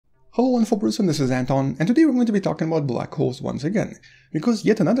Hello wonderful person, this is Anton, and today we're going to be talking about black holes once again, because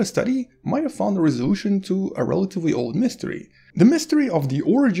yet another study might have found a resolution to a relatively old mystery. The mystery of the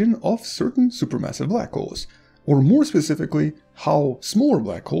origin of certain supermassive black holes, or more specifically, how smaller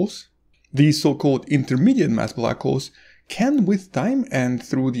black holes, these so-called intermediate mass black holes, can with time and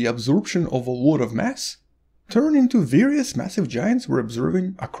through the absorption of a lot of mass, turn into various massive giants we're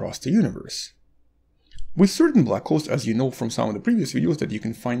observing across the universe. With certain black holes, as you know from some of the previous videos that you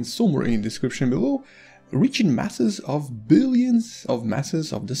can find somewhere in the description below, reaching masses of billions of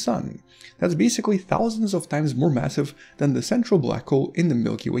masses of the Sun. That's basically thousands of times more massive than the central black hole in the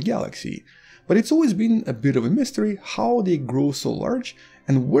Milky Way galaxy. But it's always been a bit of a mystery how they grow so large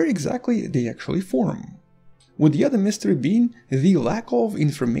and where exactly they actually form. With the other mystery being the lack of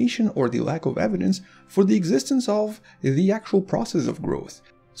information or the lack of evidence for the existence of the actual process of growth.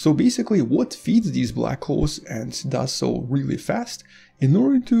 So basically, what feeds these black holes and does so really fast in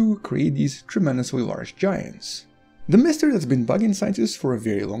order to create these tremendously large giants? The mystery that's been bugging scientists for a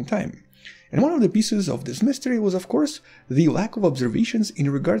very long time. And one of the pieces of this mystery was, of course, the lack of observations in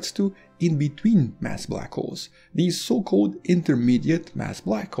regards to in-between mass black holes, these so-called intermediate mass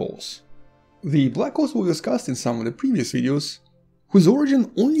black holes. The black holes we discussed in some of the previous videos, whose origin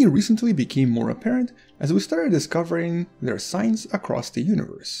only recently became more apparent as we started discovering their signs across the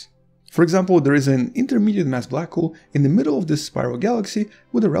universe. For example, there is an intermediate mass black hole in the middle of this spiral galaxy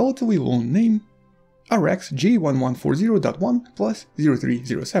with a relatively long name, RX J1140.1 plus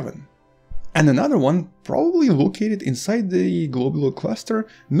 0307. And another one probably located inside the globular cluster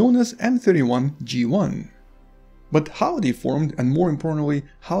known as M31G1. But how they formed, and more importantly,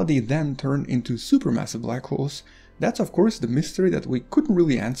 how they then turned into supermassive black holes, that's of course the mystery that we couldn't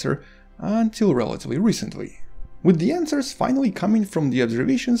really answer until relatively recently. With the answers finally coming from the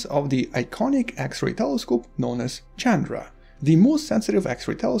observations of the iconic X-ray telescope known as Chandra, the most sensitive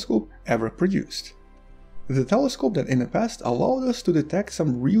X-ray telescope ever produced. The telescope that in the past allowed us to detect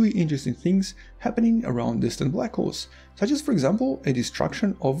some really interesting things happening around distant black holes, such as for example a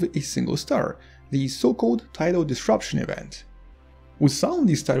destruction of a single star, the so-called tidal disruption event. With some of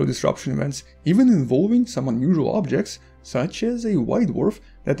these tidal disruption events even involving some unusual objects, such as a white dwarf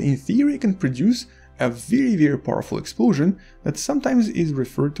that in theory can produce a very powerful explosion that sometimes is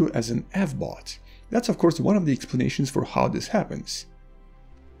referred to as an F-bot. That's of course one of the explanations for how this happens.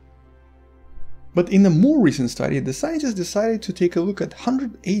 But in a more recent study, the scientists decided to take a look at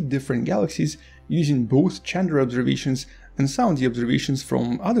 108 different galaxies using both Chandra observations and some of the observations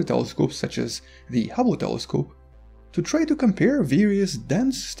from other telescopes such as the Hubble telescope, to try to compare various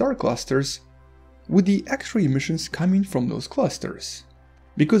dense star clusters with the X-ray emissions coming from those clusters.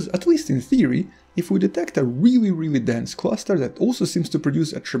 Because at least in theory, if we detect a really dense cluster that also seems to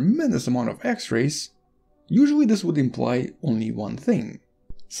produce a tremendous amount of X-rays, usually this would imply only one thing.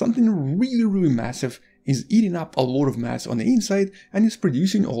 Something really massive is eating up a lot of mass on the inside and is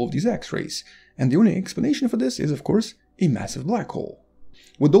producing all of these X-rays, and the only explanation for this is of course a massive black hole.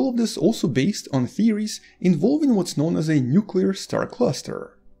 With all of this also based on theories involving what's known as a nuclear star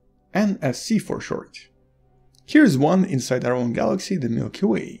cluster, NSC for short. Here's one inside our own galaxy, the Milky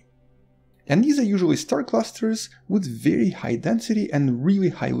Way. And these are usually star clusters with very high density and really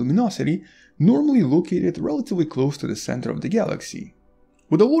high luminosity, normally located relatively close to the center of the galaxy.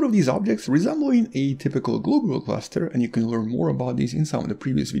 With a lot of these objects resembling a typical globular cluster, and you can learn more about these in some of the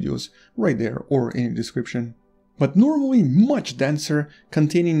previous videos right there or in the description. But normally much denser,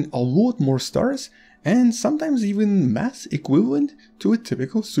 containing a lot more stars, and sometimes even mass equivalent to a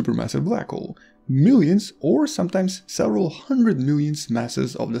typical supermassive black hole, millions or sometimes several hundred millions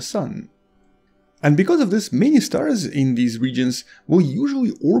masses of the Sun. And because of this, many stars in these regions will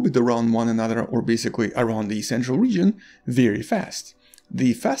usually orbit around one another, or basically around the central region, very fast.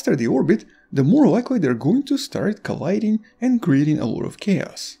 The faster they orbit, the more likely they're going to start colliding and creating a lot of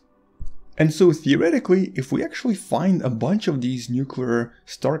chaos. And so theoretically, if we actually find a bunch of these nuclear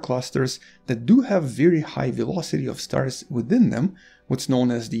star clusters that do have very high velocity of stars within them, what's known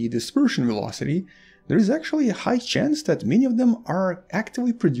as the dispersion velocity, there is actually a high chance that many of them are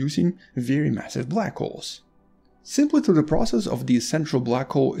actively producing very massive black holes. Simply through the process of the central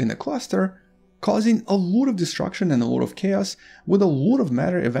black hole in a cluster, causing a lot of destruction and a lot of chaos, with a lot of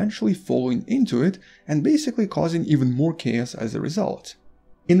matter eventually falling into it and basically causing even more chaos as a result.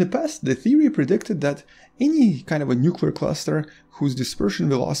 In the past, the theory predicted that any kind of a nuclear cluster whose dispersion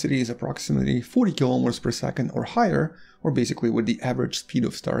velocity is approximately 40 km per second or higher, or basically where the average speed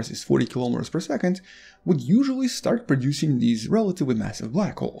of stars is 40 km per second, would usually start producing these relatively massive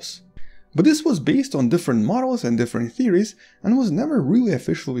black holes. But this was based on different models and different theories and was never really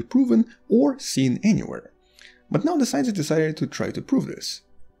officially proven or seen anywhere. But now the scientists decided to try to prove this.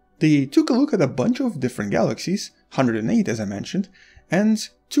 They took a look at a bunch of different galaxies, 108 as I mentioned, and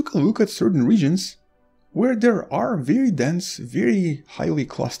took a look at certain regions where there are very dense, very highly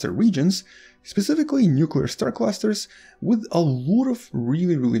clustered regions, specifically nuclear star clusters with a lot of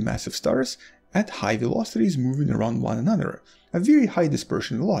really massive stars at high velocities moving around one another, a very high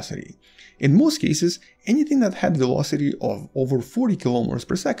dispersion velocity. In most cases, anything that had velocity of over 40 km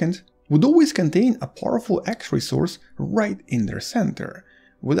per second would always contain a powerful X-ray source right in their center.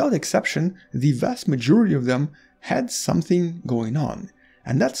 Without exception, the vast majority of them had something going on,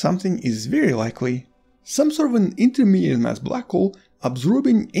 and that something is very likely some sort of an intermediate mass black hole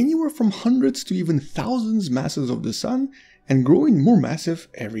absorbing anywhere from hundreds to even thousands masses of the Sun and growing more massive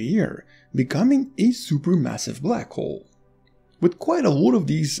every year, becoming a supermassive black hole. With quite a lot of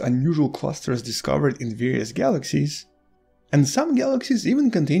these unusual clusters discovered in various galaxies, and some galaxies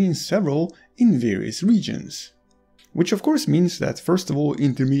even containing several in various regions. Which of course means that first of all,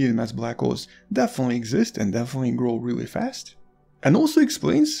 intermediate mass black holes definitely exist and definitely grow really fast, and also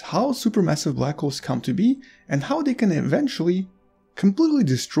explains how supermassive black holes come to be and how they can eventually completely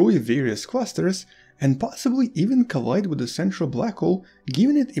destroy various clusters and possibly even collide with the central black hole,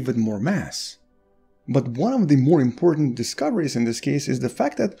 giving it even more mass. But one of the more important discoveries in this case is the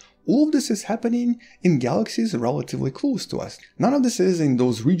fact that all of this is happening in galaxies relatively close to us. None of this is in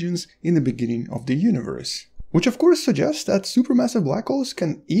those regions in the beginning of the universe. Which of course suggests that supermassive black holes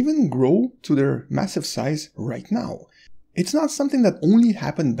can even grow to their massive size right now. It's not something that only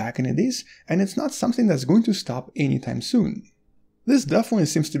happened back in the days, and it's not something that's going to stop anytime soon. This definitely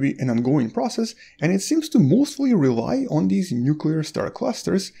seems to be an ongoing process, and it seems to mostly rely on these nuclear star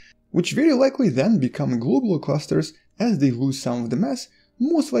clusters, which very likely then become globular clusters as they lose some of the mass,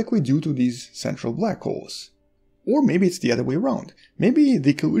 most likely due to these central black holes. Or maybe it's the other way around. Maybe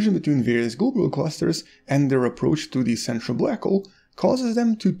the collision between various globular clusters and their approach to the central black hole causes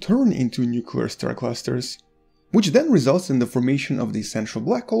them to turn into nuclear star clusters, which then results in the formation of the central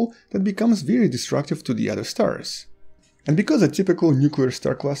black hole that becomes very destructive to the other stars. And because a typical nuclear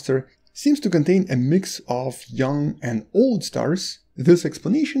star cluster seems to contain a mix of young and old stars, this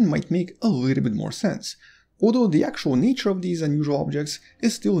explanation might make a little bit more sense, although the actual nature of these unusual objects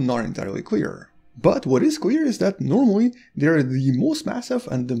is still not entirely clear. But what is clear is that normally they are the most massive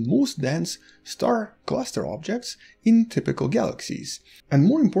and the most dense star cluster objects in typical galaxies. And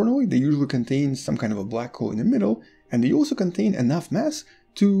more importantly, they usually contain some kind of a black hole in the middle, and they also contain enough mass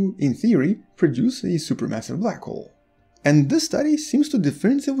to, in theory, produce a supermassive black hole. And this study seems to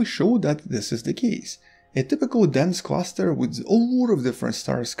definitively show that this is the case. A typical dense cluster with a lot of different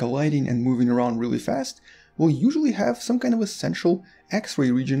stars colliding and moving around really fast will usually have some kind of a central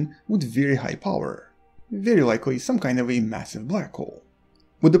X-ray region with very high power, very likely some kind of a massive black hole,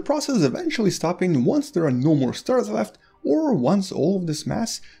 with the process eventually stopping once there are no more stars left, or once all of this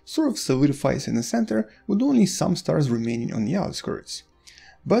mass sort of solidifies in the center with only some stars remaining on the outskirts.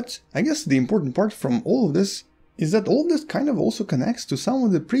 But I guess the important part from all of this is that all of this kind of also connects to some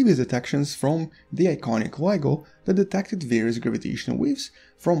of the previous detections from the iconic LIGO that detected various gravitational waves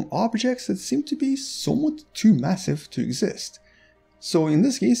from objects that seem to be somewhat too massive to exist. So in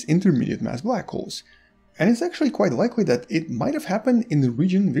this case, intermediate mass black holes. And it's actually quite likely that it might have happened in a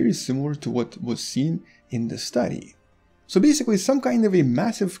region very similar to what was seen in the study. So basically some kind of a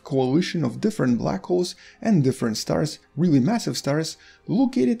massive coalition of different black holes and different stars, really massive stars,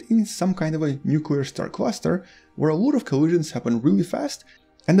 located in some kind of a nuclear star cluster where a lot of collisions happen really fast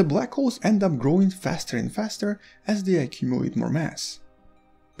and the black holes end up growing faster and faster as they accumulate more mass.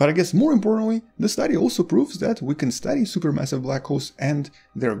 But I guess more importantly, the study also proves that we can study supermassive black holes and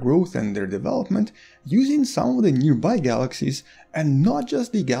their growth and their development using some of the nearby galaxies and not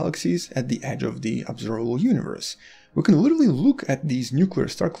just the galaxies at the edge of the observable universe. We can literally look at these nuclear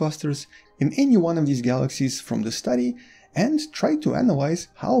star clusters in any one of these galaxies from the study and try to analyze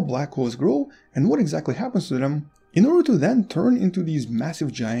how black holes grow and what exactly happens to them in order to then turn into these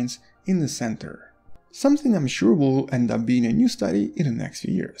massive giants in the center. Something I'm sure will end up being a new study in the next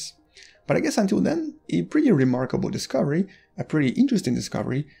few years. But I guess until then, a pretty remarkable discovery, a pretty interesting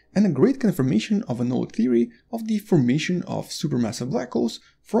discovery, and a great confirmation of an old theory of the formation of supermassive black holes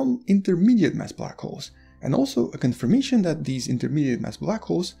from intermediate mass black holes, and also a confirmation that these intermediate mass black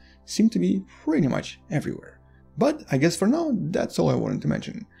holes seem to be pretty much everywhere. But I guess for now, that's all I wanted to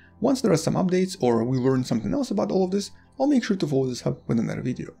mention. Once there are some updates or we learn something else about all of this, I'll make sure to follow this up with another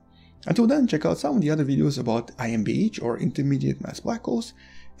video. Until then, check out some of the other videos about IMBH or intermediate mass black holes,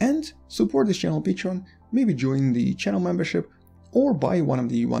 and support this channel on Patreon, maybe join the channel membership, or buy one of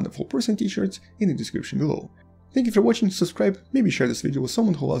the Wonderful Person t-shirts in the description below. Thank you for watching, subscribe, maybe share this video with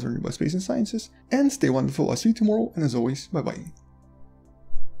someone who loves learning about space and sciences, and stay wonderful. I'll see you tomorrow, and as always, bye bye.